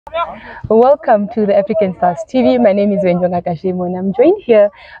Welcome to the African Stars TV. My name is Wenjonga Kashimo and I'm joined here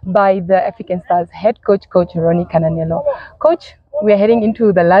by the African Stars head coach, Coach Ronny Kanalelo. Coach, we are heading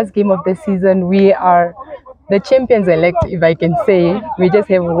into the last game of the season. We are the champions-elect, if I can say. We just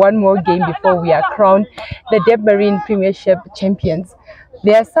have one more game before we are crowned the Deb Marine Premiership champions.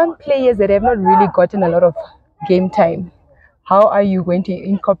 There are some players that have not really gotten a lot of game time. How are you going to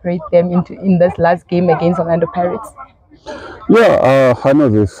incorporate them in this last game against Orlando Pirates? Yeah, I know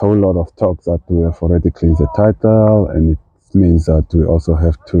there's a whole lot of talk that we have already clinched the title, and it means that we also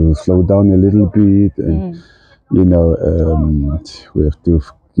have to slow down a little bit, and we have to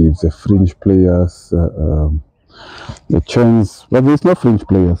give the fringe players the chance. But there's no fringe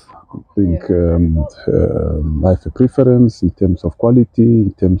players. I think I have a preference in terms of quality,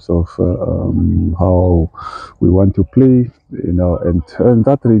 in terms of how we want to play, and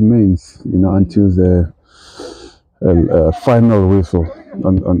that remains, until the final whistle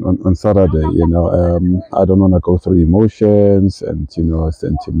on Saturday. I don't want to go through emotions and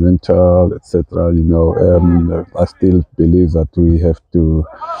sentimental, etc. I still believe that we have to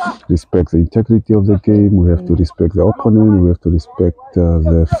respect the integrity of the game. We have to respect the opponent. We have to respect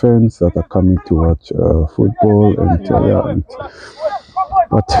the fans that are coming to watch football.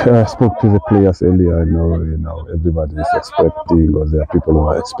 But I spoke to the players earlier. I know, everybody is expecting, or there are people who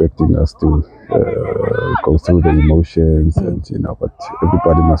are expecting us to go through the emotions, but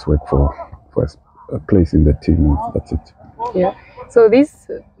everybody must work for a place in the team. That's it. Yeah. So this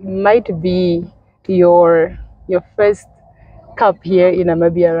might be your first cup here in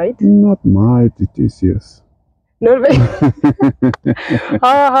Namibia, right? Not might, it is, yes. No,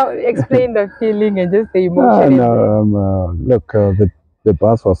 how explain the feeling and just the emotion? Look, the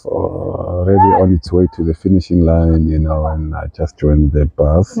bus was already on its way to the finishing line, and I just joined the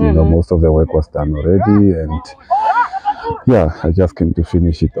bus. Most of the work was done already, and I just came to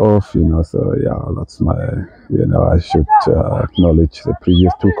finish it off. So that's my, I should acknowledge the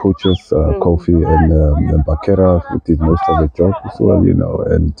previous two coaches, Kofi and Bakera, who did most of the job as well.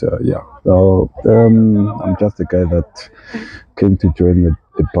 So I'm just a guy that came to join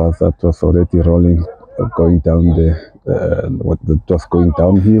the bus that was already rolling, going down just going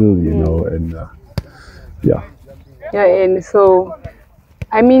downhill, and and so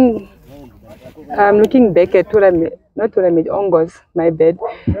I mean, I'm looking back at Ongos, my bad.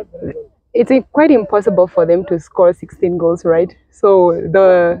 It's quite impossible for them to score 16 goals, right? So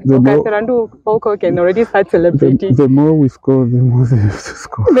the Okaterandu Polko can already start celebrating. The more we score, the more they have to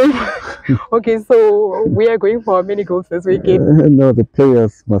score. Okay, so we are going for how many goals this weekend? No, the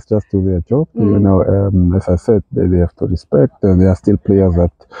players must just do their job. As I said, they have to respect, and there are still players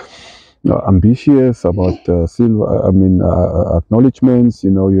that ambitious about acknowledgements.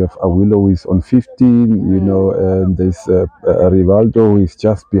 You have Awilo who is on 15, and there's Rivaldo who is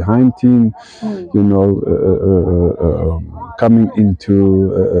just behind him, coming into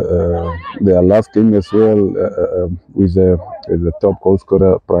their last game as well, with the top goal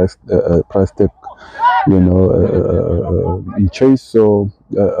scorer price tag, in chase. So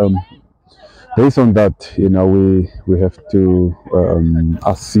based on that, we have to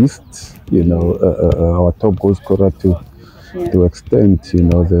assist, our top goal scorer to extend,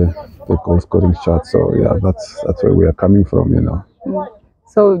 the goal scoring shot. So that's where we are coming from,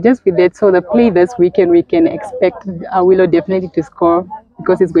 So just with that, so the play this weekend, we can expect Awilo definitely to score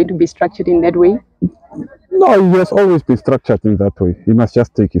because it's going to be structured in that way. No, he has always been structured in that way. He must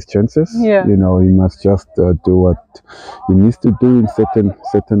just take his chances. He must just do what he needs to do in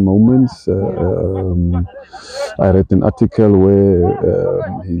certain moments. I read an article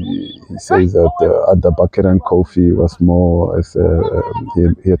where he says that under Bakera and Kofi was more as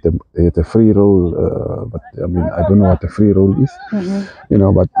he had a free role, but I don't know what a free role is.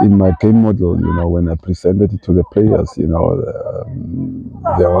 But in my game model, when I presented it to the players,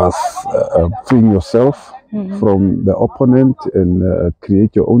 there was freeing yourself from the opponent and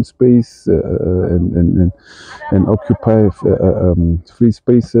create your own space and occupy free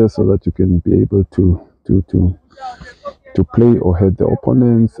spaces so that you can be able to play or head the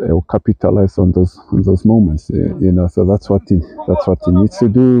opponents or capitalize on those moments. So that's what he needs to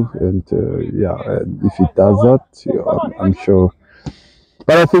do, and if he does that, I'm sure.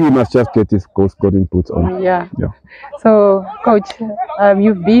 But I think he must just get his goal scoring boots on. So, Coach,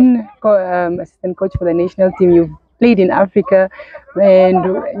 you've been assistant coach for the national team. You've played in Africa, and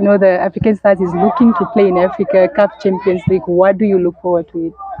the African Stars is looking to play in Africa Cup Champions League. What do you look forward to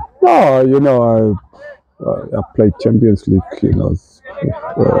it? No, I played Champions League,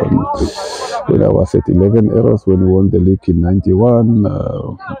 when I was at 11 Arrows when we won the league in 91.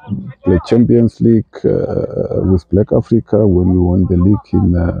 Played Champions League with Black Africa when we won the league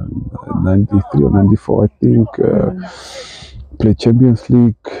in 93 or 94, I think. Played Champions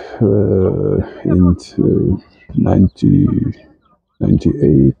League in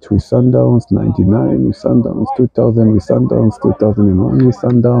 98 with Sundowns, 99 with Sundowns, 2000 with Sundowns, 2001 with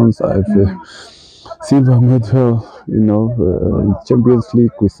Sundowns. I've silver medal, Champions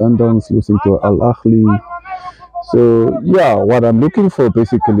League with Sundowns, losing to Al Ahly. So yeah, what I'm looking for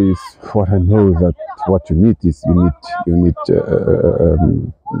basically is what I know that what you need is you need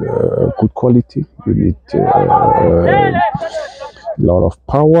good quality. You need a lot of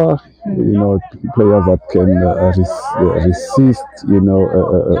power. Players that can resist.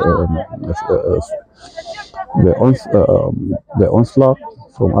 The onslaught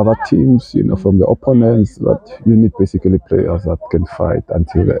from other teams, from the opponents, but you need basically players that can fight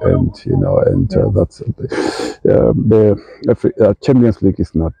until the end, and that's the Champions League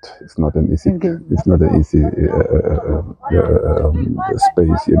is not an easy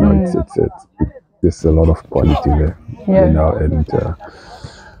space, there's a lot of quality there, and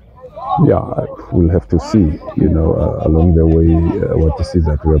we'll have to see, along the way, what it is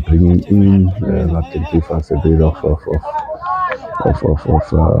that we're bringing in that can give us a bit of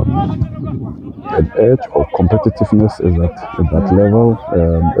an edge or competitiveness at that level.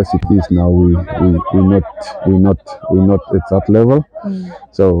 As it is now, we're not at that level.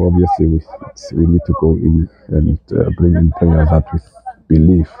 So obviously we need to go in and bring in players that we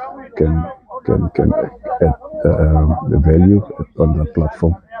believe can add the value on that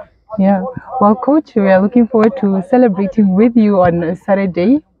platform. Yeah, well, Coach, we are looking forward to celebrating with you on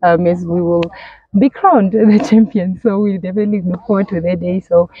Saturday, as we will be crowned the champion. So we definitely look forward to that day.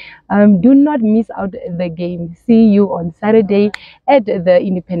 So do not miss out the game. See you on Saturday at the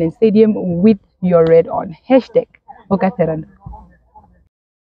Independence Stadium with your red on. #Okaterano.